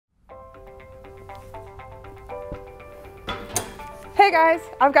Hey guys,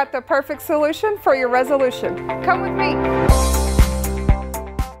 I've got the perfect solution for your resolution. Come with me.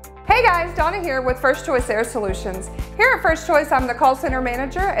 Hey guys, Donna here with First Choice Air Solutions. Here at First Choice, I'm the call center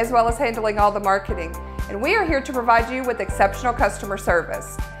manager as well as handling all the marketing. And we are here to provide you with exceptional customer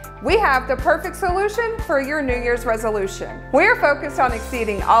service. We have the perfect solution for your New Year's resolution. We are focused on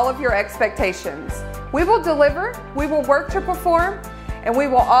exceeding all of your expectations. We will deliver, we will work to perform, and we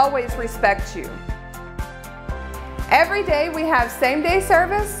will always respect you. Every day we have same-day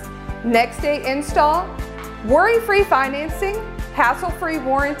service, next-day install, worry-free financing, hassle-free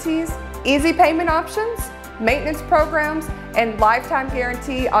warranties, easy payment options, maintenance programs, and lifetime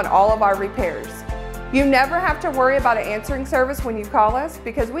guarantee on all of our repairs. You never have to worry about an answering service when you call us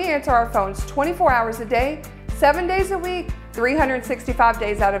because we answer our phones 24 hours a day, 7 days a week, 365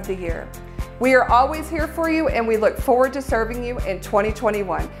 days out of the year. We are always here for you and we look forward to serving you in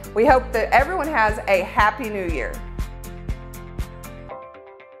 2021. We hope that everyone has a happy new year.